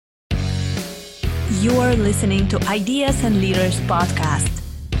You are listening to Ideas and Leaders podcast.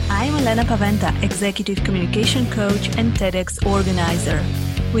 I'm Elena Paventa, Executive Communication Coach and TEDx organizer.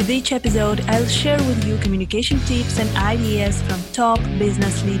 With each episode, I'll share with you communication tips and ideas from top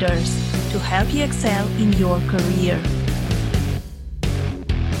business leaders to help you excel in your career.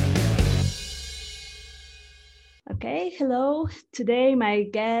 Okay, hello. Today my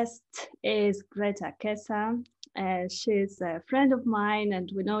guest is Greta Kesa. She's a friend of mine and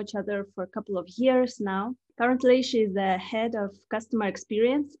we know each other for a couple of years now. Currently, she's the head of customer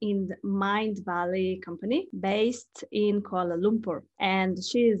experience in the Mindvalley company based in Kuala Lumpur. And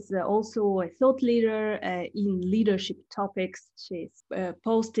she is also a thought leader in leadership topics. She's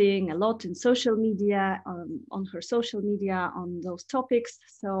posting a lot in social media, on her social media on those topics.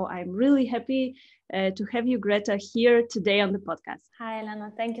 So I'm really happy to have you, Greta, here today on the podcast. Hi,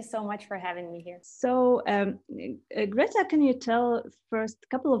 Elena. Thank you so much for having me here. So, Greta, can you tell first a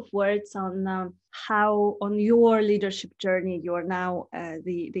couple of words on how on your leadership journey, you are now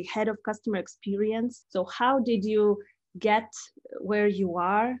the head of customer experience. So how did you get where you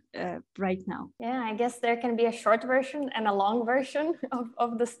are right now? Yeah, I guess there can be a short version and a long version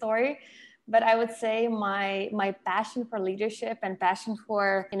of the story. But I would say my passion for leadership and passion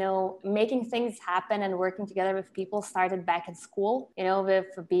for, making things happen and working together with people started back in school, with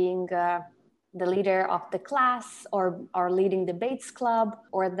being the leader of the class or leading debates club,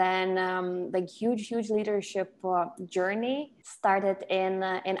 or then the huge leadership journey started in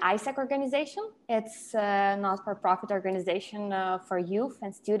ISEC organization. It's a not-for-profit organization for youth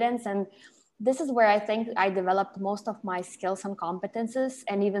and students, and this is where I think I developed most of my skills and competences.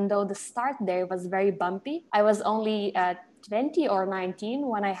 And even though the start there was very bumpy, I was only 20 or 19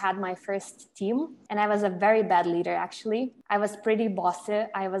 when I had my first team. And I was a very bad leader, actually. I was pretty bossy.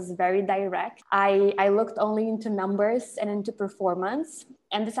 I was very direct. I looked only into numbers and into performance.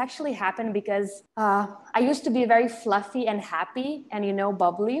 And this actually happened because I used to be very fluffy and happy and,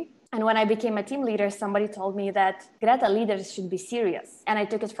 bubbly. And when I became a team leader, somebody told me that Greta, leaders should be serious. And I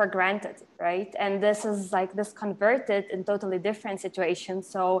took it for granted, right? And this converted in totally different situations.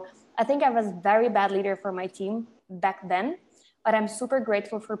 So I think I was very bad leader for my team back then, but I'm super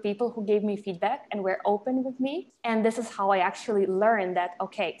grateful for people who gave me feedback and were open with me. And this is how I actually learned that,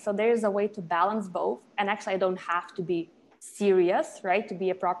 okay, so there's a way to balance both. And actually I don't have to be serious, right, to be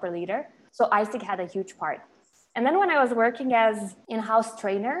a proper leader. So ISEC had a huge part. And then when I was working as in-house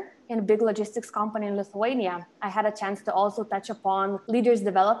trainer in a big logistics company in Lithuania, I had a chance to also touch upon leaders'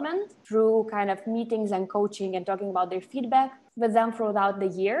 development through kind of meetings and coaching and talking about their feedback with them throughout the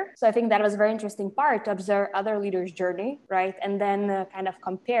year. So I think that was a very interesting part to observe other leaders' journey, right? And then kind of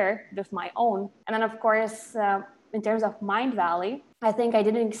compare with my own. And then, of course, in terms of Mindvalley, I think I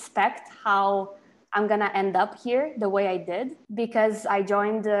didn't expect how I'm going to end up here the way I did, because I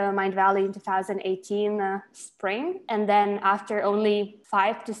joined Mindvalley in 2018 spring. And then after only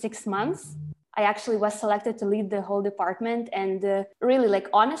 5 to 6 months, I actually was selected to lead the whole department. And really,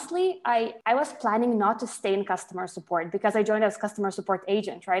 honestly, I was planning not to stay in customer support because I joined as customer support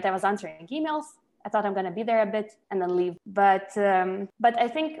agent, right? I was answering emails. I thought I'm going to be there a bit and then leave. But I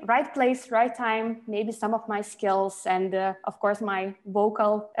think right place, right time, maybe some of my skills and of course my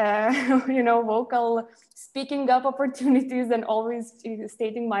vocal speaking up opportunities and always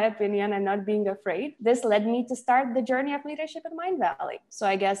stating my opinion and not being afraid. This led me to start the journey of leadership at Mindvalley. So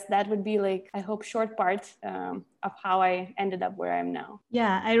I guess that would be I hope, short part of how I ended up where I am now.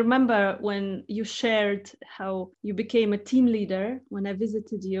 Yeah, I remember when you shared how you became a team leader when I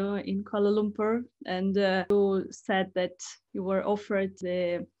visited you in Kuala Lumpur, and you said that you were offered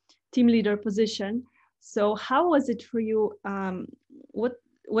the team leader position. So how was it for you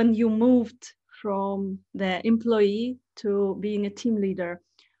when you moved from the employee to being a team leader?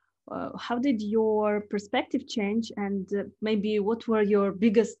 How did your perspective change, and maybe what were your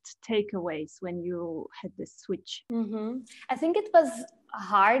biggest takeaways when you had this switch? Mm-hmm. I think it was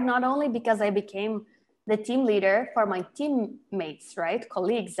hard, not only because I became the team leader for my teammates, right,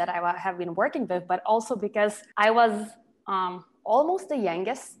 colleagues that I have been working with, but also because I was almost the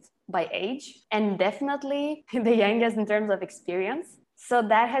youngest by age and definitely the youngest in terms of experience. So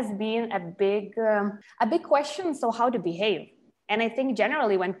that has been a big question. So how to behave? And I think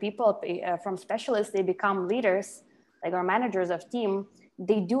generally when people from specialists, they become leaders, or managers of team,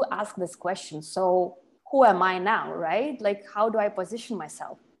 they do ask this question. So who am I now, right? How do I position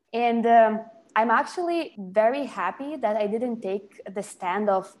myself? And I'm actually very happy that I didn't take the stand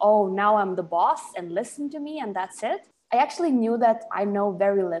of, oh, now I'm the boss and listen to me and that's it. I actually knew that I know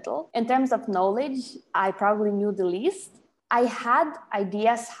very little. In terms of knowledge, I probably knew the least. I had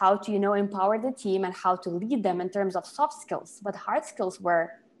ideas how to, empower the team and how to lead them in terms of soft skills, but hard skills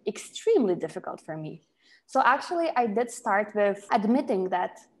were extremely difficult for me. So actually, I did start with admitting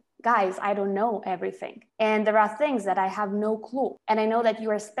that, guys, I don't know everything. And there are things that I have no clue. And I know that you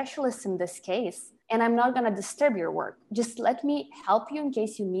are a specialist in this case, and I'm not going to disturb your work. Just let me help you in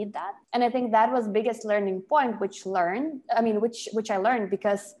case you need that. And I think that was biggest learning point, which I learned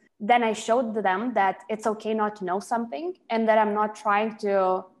because then I showed them that it's okay not to know something and that I'm not trying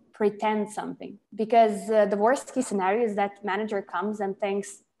to pretend something. Because the worst case scenario is that manager comes and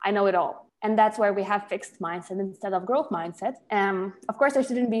thinks, I know it all. And that's where we have fixed mindset instead of growth mindset. Of course, I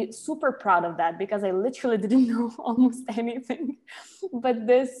shouldn't be super proud of that because I literally didn't know almost anything. But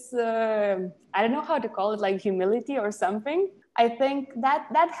this, I don't know how to call it, like humility or something. I think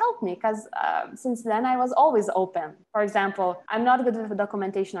that helped me because since then I was always open. For example, I'm not good with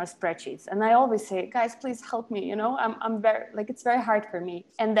documentation or spreadsheets. And I always say, guys, please help me. You know, I'm very, like, it's very hard for me.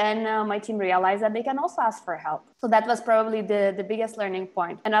 And then my team realized that they can also ask for help. So that was probably the biggest learning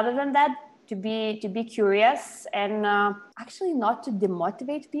point. And other than that, to be curious and actually not to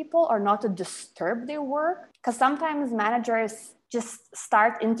demotivate people or not to disturb their work. Because sometimes managers just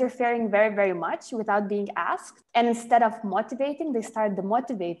start interfering very, very much without being asked. And instead of motivating, they start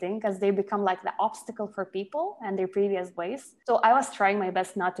demotivating because they become like the obstacle for people and their previous ways. So I was trying my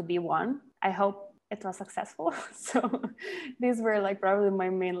best not to be one. I hope it was successful. So these were like probably my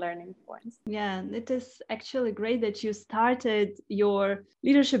main learning points. Yeah, it is actually great that you started your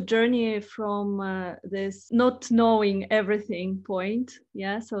leadership journey from this not knowing everything point.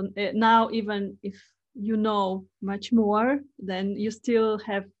 Yeah, so now even if you know much more, then you still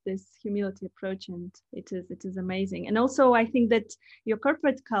have this humility approach, and it is amazing. And also I think that your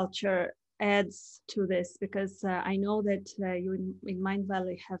corporate culture adds to this, because I know that you in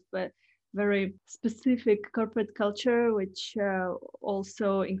Mindvalley have very specific corporate culture, which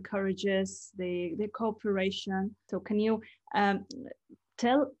also encourages the cooperation. So can you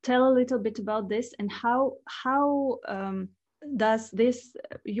tell a little bit about this, and how does this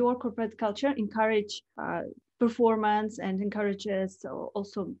your corporate culture encourage performance and encourages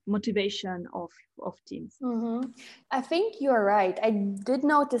also motivation of teams? Mm-hmm. I think you're right. I did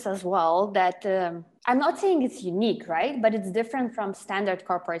notice as well that I'm not saying it's unique, right? But it's different from standard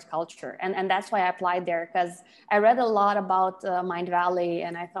corporate culture. And that's why I applied there, because I read a lot about Mindvalley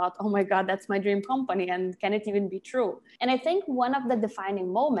and I thought, oh my God, that's my dream company. And can it even be true? And I think one of the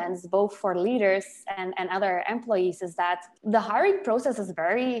defining moments, both for leaders and other employees, is that the hiring process is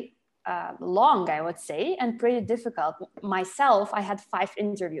very long, I would say, and pretty difficult. Myself, I had 5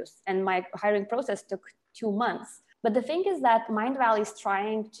 interviews and my hiring process took 2 months. But the thing is that Mindvalley is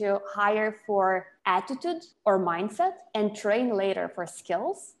trying to hire for attitude or mindset and train later for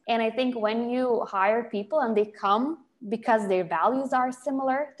skills. And I think when you hire people and they come because their values are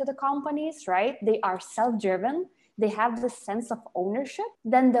similar to the company's, right? They are self-driven, they have this sense of ownership,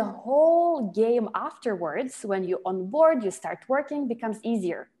 then the whole game afterwards, when you onboard, you start working, becomes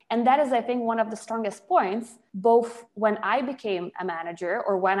easier. And that is, I think, one of the strongest points, both when I became a manager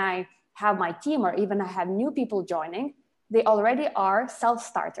or when I have my team or even I have new people joining, they already are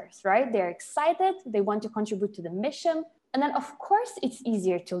self-starters, right? They're excited, they want to contribute to the mission. And then, of course, it's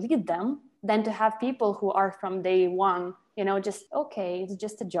easier to lead them than to have people who are from day one, just, okay, it's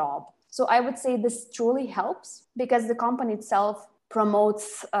just a job. So I would say this truly helps because the company itself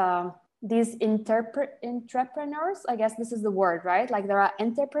promotes these entrepreneurs, I guess this is the word, right? Like there are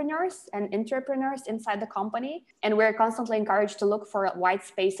entrepreneurs and intrapreneurs inside the company, and we're constantly encouraged to look for white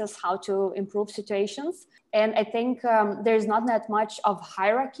spaces, how to improve situations. And I think there's not that much of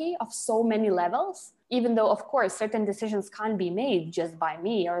hierarchy of so many levels, even though, of course, certain decisions can't be made just by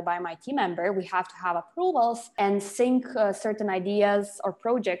me or by my team member. We have to have approvals and sync certain ideas or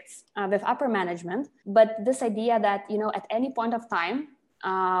projects with upper management. But this idea that, at any point of time,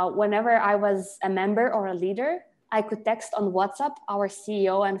 whenever I was a member or a leader, I could text on WhatsApp our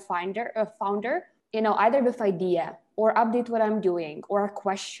CEO and founder, either with idea or update what I'm doing or a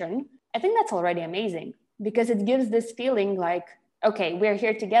question. I think that's already amazing because it gives this feeling like, okay, we're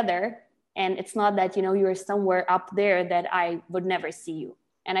here together. And it's not that, you're somewhere up there that I would never see you.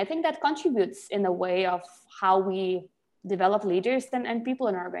 And I think that contributes in a way of how we develop leaders and people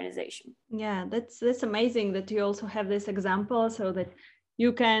in our organization. Yeah, that's amazing that you also have this example so that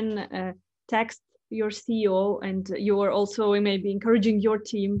you can text your CEO, and you are also maybe encouraging your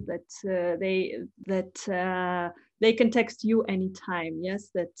team that they can text you anytime. Yes,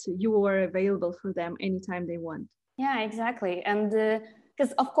 that you are available for them anytime they want. Yeah, exactly. And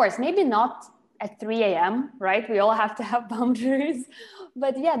because of course, maybe not at 3 a.m., right? We all have to have boundaries.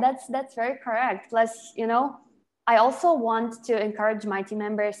 But yeah, that's very correct. Plus, I also want to encourage my team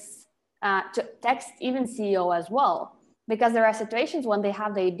members to text even CEO as well. because there are situations when they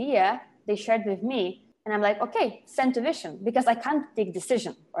have the idea, they shared with me, and I'm like, okay, send to Vision, because I can't take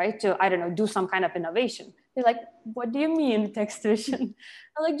decision, right? To, I don't know, do some kind of innovation. They're like, what do you mean text Vision?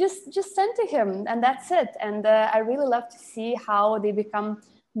 I'm like, just send to him, and that's it. And I really love to see how they become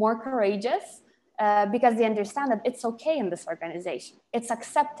more courageous, because they understand that it's okay in this organization. It's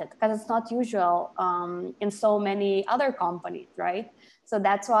accepted, because it's not usual in so many other companies, right? So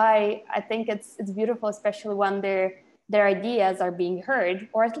that's why I think it's beautiful, especially when their ideas are being heard,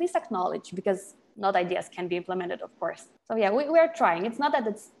 or at least acknowledged, because not ideas can be implemented, of course. So yeah, we are trying. It's not that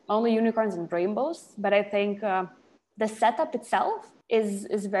it's only unicorns and rainbows, but I think the setup itself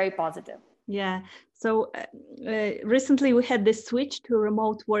is very positive. Yeah. So recently we had this switch to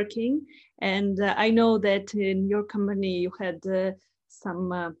remote working, and I know that in your company you had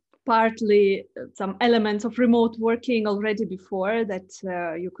some partly some elements of remote working already before that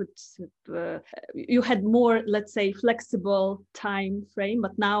you could you had more, let's say, flexible time frame.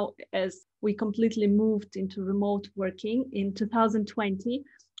 But now, as we completely moved into remote working in 2020,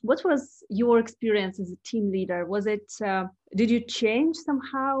 what was your experience as a team leader? Was it did you change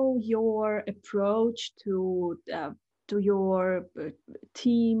somehow your approach to your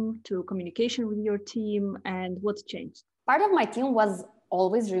team, to communication with your team, and what changed? Part of my team was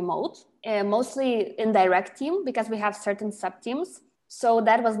always remote, mostly indirect team, because we have certain sub teams. So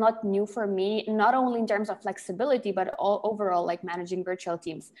that was not new for me, not only in terms of flexibility, but overall, like managing virtual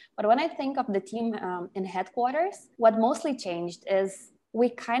teams. But when I think of the team in headquarters, what mostly changed is we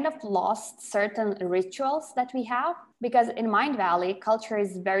kind of lost certain rituals that we have, because in Mindvalley, culture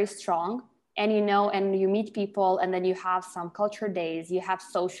is very strong. And and you meet people, and then you have some culture days, you have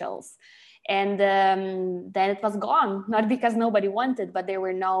socials. And then it was gone, not because nobody wanted, but there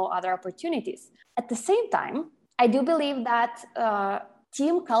were no other opportunities. At the same time, I do believe that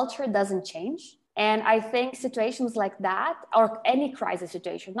team culture doesn't change. And I think situations like that, or any crisis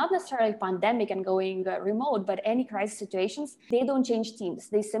situation, not necessarily pandemic and going remote, but any crisis situations, they don't change teams.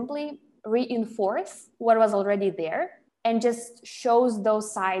 They simply reinforce what was already there and just shows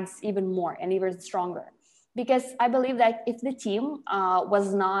those sides even more and even stronger. Because I believe that if the team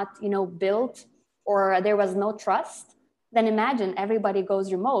was not, built, or there was no trust, then imagine everybody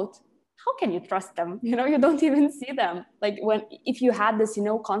goes remote. How can you trust them? You don't even see them. Like if you had this,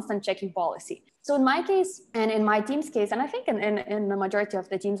 constant checking policy. So in my case, and in my team's case, and I think in the majority of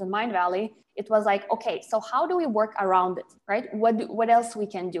the teams in Mindvalley, it was like, okay, so how do we work around it, right? What else we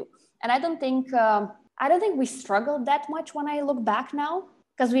can do? And I don't think we struggled that much when I look back now,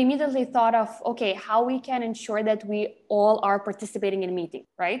 because we immediately thought of, okay, how we can ensure that we all are participating in a meeting,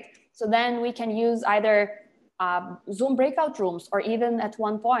 right? So then we can use either Zoom breakout rooms, or even at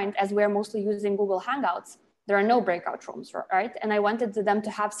one point, as we're mostly using Google Hangouts, there are no breakout rooms, right? And I wanted them to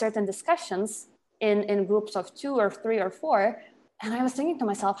have certain discussions in groups of 2 or 3 or 4. And I was thinking to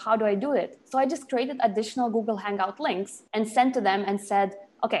myself, how do I do it? So I just created additional Google Hangout links and sent to them and said,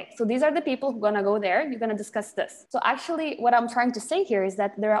 okay, so these are the people who are going to go there. You're going to discuss this. So actually, what I'm trying to say here is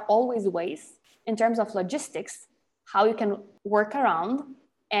that there are always ways in terms of logistics, how you can work around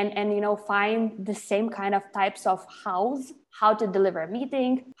and find the same kind of types of how to deliver a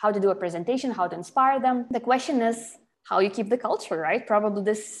meeting, how to do a presentation, how to inspire them. The question is how you keep the culture, right? Probably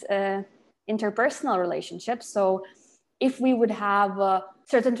this interpersonal relationship. So if we would have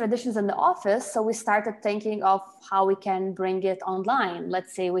certain traditions in the office, so we started thinking of how we can bring it online.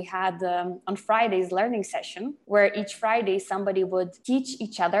 Let's say we had on Fridays learning session, where each Friday somebody would teach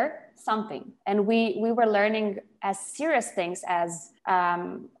each other something. And we were learning as serious things as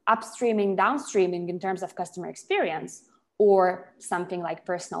upstreaming, downstreaming in terms of customer experience, or something like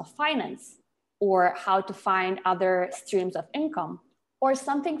personal finance, or how to find other streams of income, or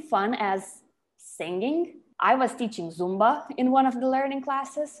something fun as singing. I was teaching Zumba in one of the learning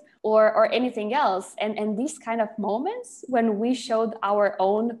classes, or anything else. And these kind of moments when we showed our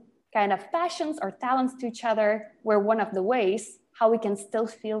own kind of passions or talents to each other were one of the ways how we can still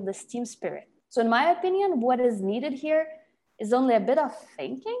feel this team spirit. So in my opinion, what is needed here is only a bit of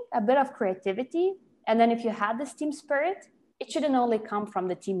thinking, a bit of creativity. And then if you had this team spirit, it shouldn't only come from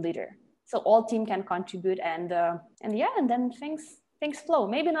the team leader. So all team can contribute, and then things flow.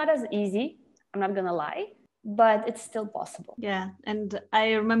 Maybe not as easy, I'm not gonna lie, but it's still possible. Yeah, and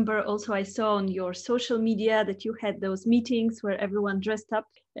I remember also I saw on your social media that you had those meetings where everyone dressed up,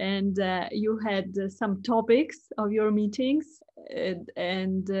 and you had some topics of your meetings,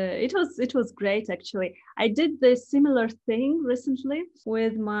 and it was great actually. I did the similar thing recently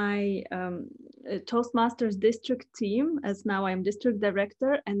with my Toastmasters district team, as now I'm district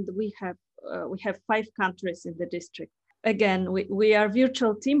director, and we have 5 countries in the district. Again, we are a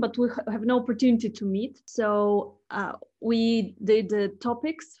virtual team, but we have no opportunity to meet. So we did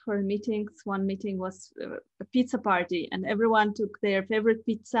topics for meetings. One meeting was a pizza party, and everyone took their favorite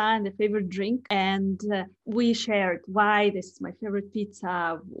pizza and their favorite drink, and we shared why this is my favorite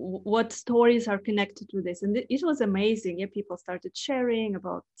pizza, what stories are connected to this, and it was amazing. Yeah, people started sharing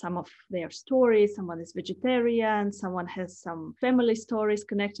about some of their stories. Someone is vegetarian, someone has some family stories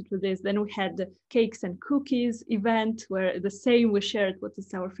connected with this. Then we had the cakes and cookies event where the same, we shared what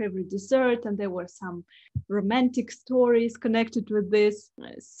is our favorite dessert, and there were some romantic stories connected with this.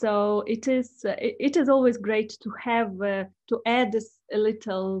 So it is always great to have to add a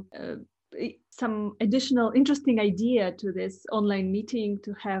little some additional interesting idea to this online meeting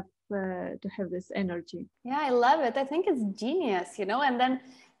to have this energy. Yeah, I love it. I think it's genius, and then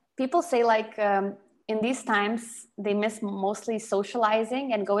people say like in these times they miss mostly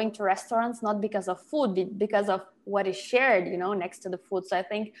socializing and going to restaurants, not because of food, but because of what is shared, next to the food. So I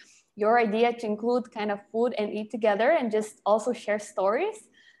think your idea to include kind of food and eat together and just also share stories,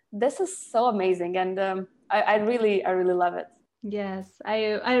 this is so amazing. And I really love it. Yes,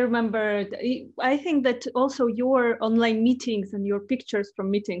 I remember. I think that also your online meetings and your pictures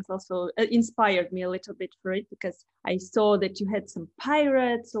from meetings also inspired me a little bit for it, because I saw that you had some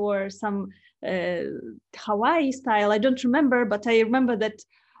pirates or some Hawaii style. I don't remember, but I remember that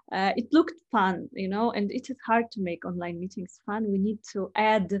it looked fun, and it is hard to make online meetings fun. We need to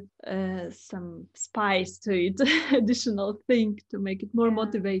add some spice to it, additional thing to make it more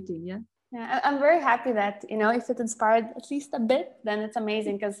motivating. Yeah. Yeah, I'm very happy that, if it inspired at least a bit, then it's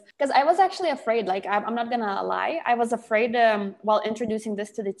amazing. Because I was actually afraid, like, I'm not going to lie. I was afraid while introducing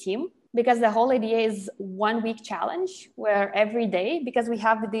this to the team, because the whole idea is 1 week challenge where every day, because we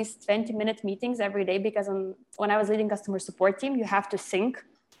have these 20-minute meetings every day, because when I was leading customer support team, you have to sync,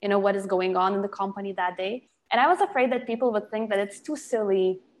 what is going on in the company that day. And I was afraid that people would think that it's too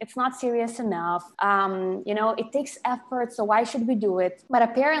silly. It's not serious enough. It takes effort. So why should we do it? But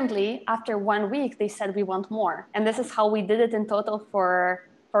apparently after 1 week, they said we want more. And this is how we did it in total for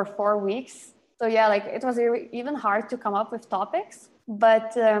 4 weeks. So yeah, like it was even hard to come up with topics.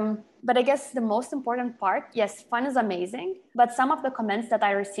 But I guess the most important part, yes, fun is amazing. But some of the comments that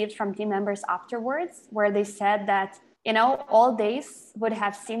I received from team members afterwards, where they said that, all days would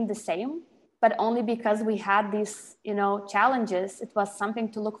have seemed the same, but only because we had these, challenges, it was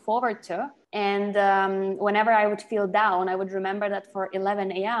something to look forward to. And whenever I would feel down, I would remember that for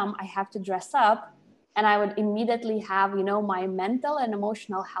 11 a.m., I have to dress up, and I would immediately have, my mental and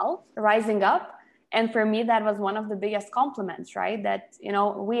emotional health rising up. And for me, that was one of the biggest compliments, right? That,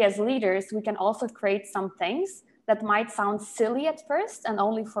 we as leaders, we can also create some things that might sound silly at first and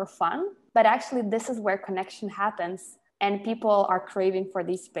only for fun, but actually this is where connection happens. And people are craving for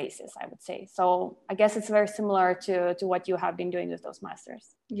these spaces, I would say. So I guess it's very similar to what you have been doing with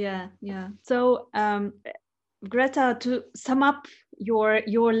Toastmasters. Yeah. So Greta, to sum up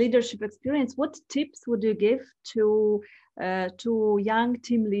your leadership experience, what tips would you give to young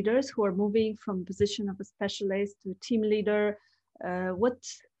team leaders who are moving from position of a specialist to team leader?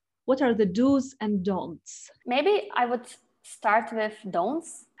 What are the do's and don'ts? Maybe I would start with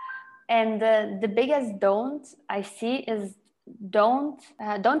don'ts. And the biggest don't I see is don't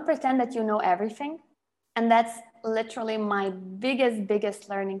pretend that you know everything. And that's literally my biggest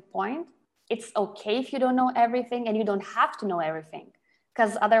learning point. It's okay if you don't know everything, and you don't have to know everything,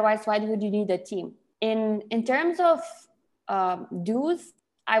 because otherwise, why would you need a team? In terms of do's,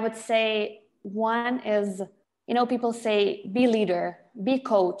 I would say one is, people say be leader, be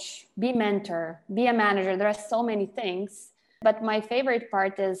coach, be mentor, be a manager. There are so many things. But my favorite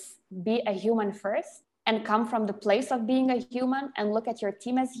part is be a human first and come from the place of being a human and look at your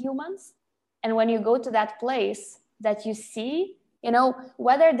team as humans. And when you go to that place that you see,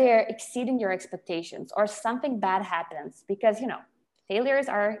 whether they're exceeding your expectations or something bad happens, because, failures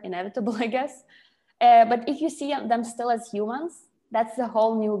are inevitable, I guess. But if you see them still as humans, that's the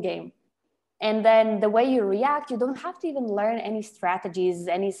whole new game. And then the way you react, you don't have to even learn any strategies,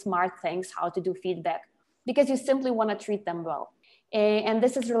 any smart things, how to do feedback, because you simply want to treat them well. And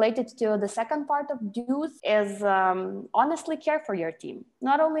this is related to the second part of do's is honestly care for your team.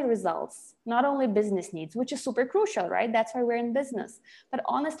 Not only results, not only business needs, which is super crucial, right? That's why we're in business. But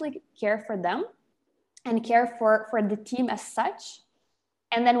honestly care for them and care for the team as such.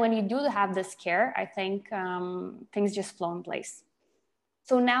 And then when you do have this care, I think things just flow in place.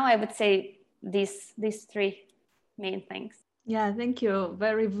 So now I would say these three main things. Yeah, thank you.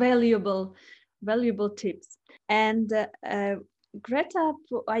 Very valuable tips. And Greta,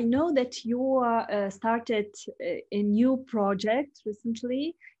 I know that you started a new project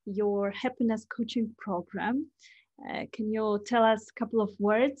recently, your happiness coaching program. Can you tell us a couple of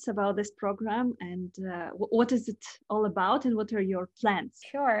words about this program and what is it all about and what are your plans?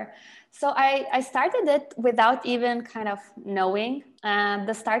 Sure. So I started it without even kind of knowing.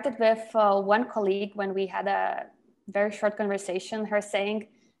 This started with one colleague when we had a very short conversation, her saying,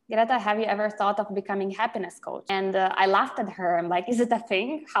 Greta, have you ever thought of becoming happiness coach? And I laughed at her. I'm like, is it a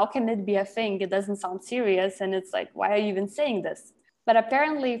thing? How can it be a thing? It doesn't sound serious. And it's like, why are you even saying this? But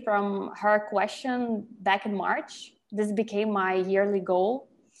apparently from her question back in March, this became my yearly goal.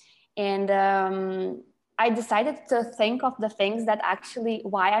 And I decided to think of the things that actually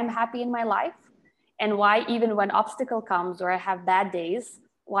why I'm happy in my life and why even when obstacle comes or I have bad days,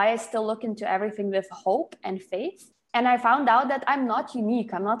 why I still look into everything with hope and faith. And I found out that I'm not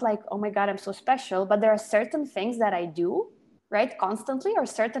unique. I'm not like, oh my God, I'm so special. But there are certain things that I do, right, constantly, or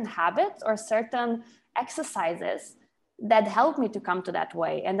certain habits or certain exercises that help me to come to that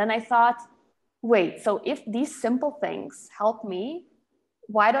way. And then I thought, wait, so if these simple things help me,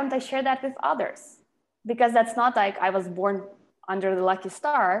 why don't I share that with others? Because that's not like I was born under the lucky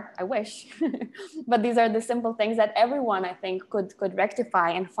star, I wish. But these are the simple things that everyone, I think, could rectify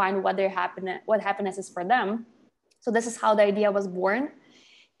and find what happiness is for them. So this is how the idea was born.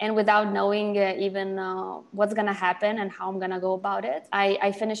 And without knowing even what's going to happen and how I'm going to go about it,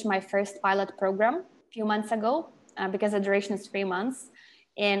 I finished my first pilot program a few months ago because the duration is 3 months.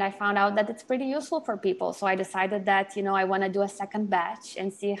 And I found out that it's pretty useful for people. So I decided that, I want to do a second batch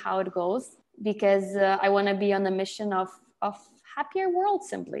and see how it goes, because I want to be on the mission of happier world,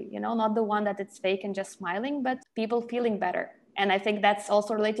 simply, not the one that it's fake and just smiling, but people feeling better. And I think that's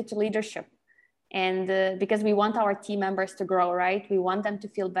also related to leadership. And because we want our team members to grow, right? We want them to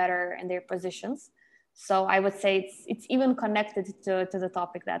feel better in their positions. So I would say it's even connected to the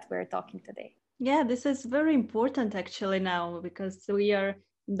topic that we're talking today. Yeah, this is very important actually now, because we are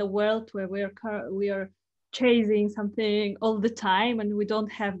in the world where we are chasing something all the time, and we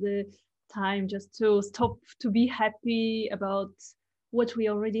don't have the time just to stop to be happy about what we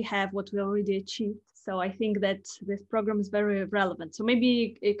already have, what we already achieved. So I think that this program is very relevant. So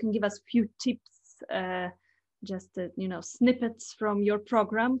maybe it can give us a few tips, just snippets from your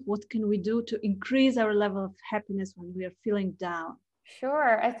program. What can we do to increase our level of happiness when we are feeling down?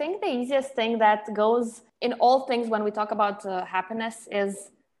 Sure. I think the easiest thing that goes in all things when we talk about happiness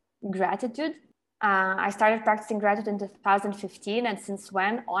is gratitude. I started practicing gratitude in 2015. And since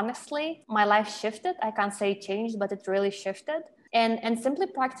when, honestly, my life shifted. I can't say changed, but it really shifted. And simply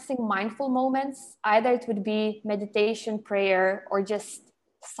practicing mindful moments, either it would be meditation, prayer, or just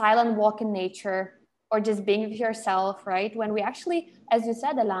silent walk in nature, or just being with yourself, right? When we actually, as you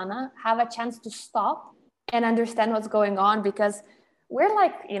said, Alana, have a chance to stop and understand what's going on, because we're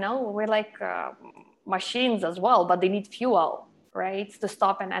like, machines as well, but they need fuel, right? To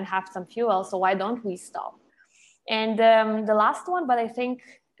stop and have some fuel. So why don't we stop? And the last one, but I think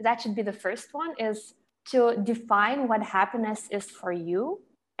that should be the first one, is to define what happiness is for you,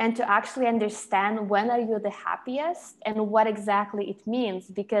 and to actually understand when are you the happiest and what exactly it means,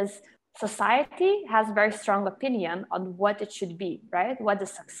 because society has a very strong opinion on what it should be, right? What is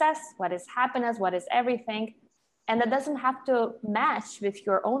success? What is happiness? What is everything? And that doesn't have to match with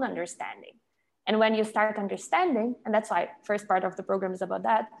your own understanding. And when you start understanding, and that's why first part of the program is about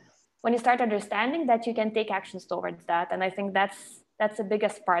that, when you start understanding that, you can take actions towards that. And I think that's the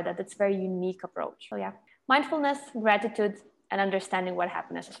biggest part, that it's a very unique approach. So yeah, mindfulness, gratitude, and understanding what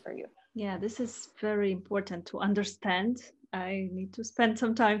happiness is for you. Yeah, this is very important to understand. I need to spend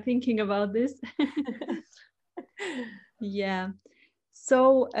some time thinking about this. Yeah.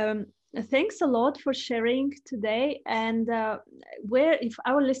 So thanks a lot for sharing today. And if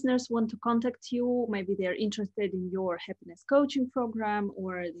our listeners want to contact you, maybe they're interested in your happiness coaching program,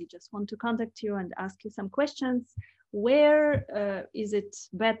 or they just want to contact you and ask you some questions, where is it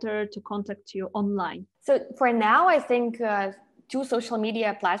better to contact you online? So for now, I think 2 social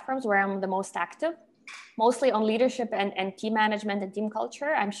media platforms where I'm the most active, mostly on leadership and team management and team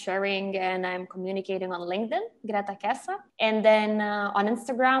culture. I'm sharing and I'm communicating on LinkedIn, Greta Kessa. And then on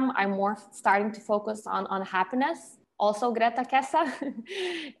Instagram, I'm more starting to focus on happiness, also Greta Kessa.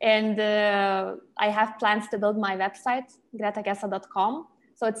 And I have plans to build my website, gretakessa.com.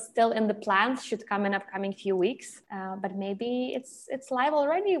 So it's still in the plans, should come in upcoming few weeks, but maybe it's live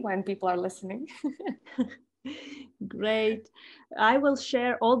already when people are listening. Great. I will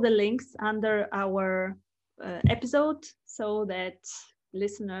share all the links under our episode so that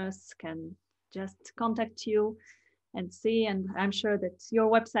listeners can just contact you and see. And I'm sure that your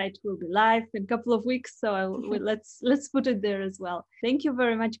website will be live in a couple of weeks. So let's put it there as well. Thank you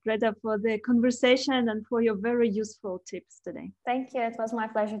very much, Greta, for the conversation and for your very useful tips today. Thank you. It was my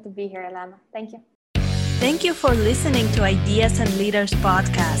pleasure to be here, Alana. Thank you. Thank you for listening to Ideas and Leaders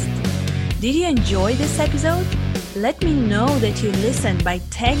podcast. Did you enjoy this episode? Let me know that you listened by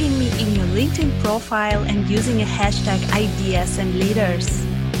tagging me in your LinkedIn profile and using a hashtag Ideas and Leaders.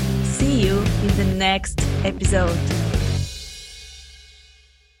 See you in the next episode.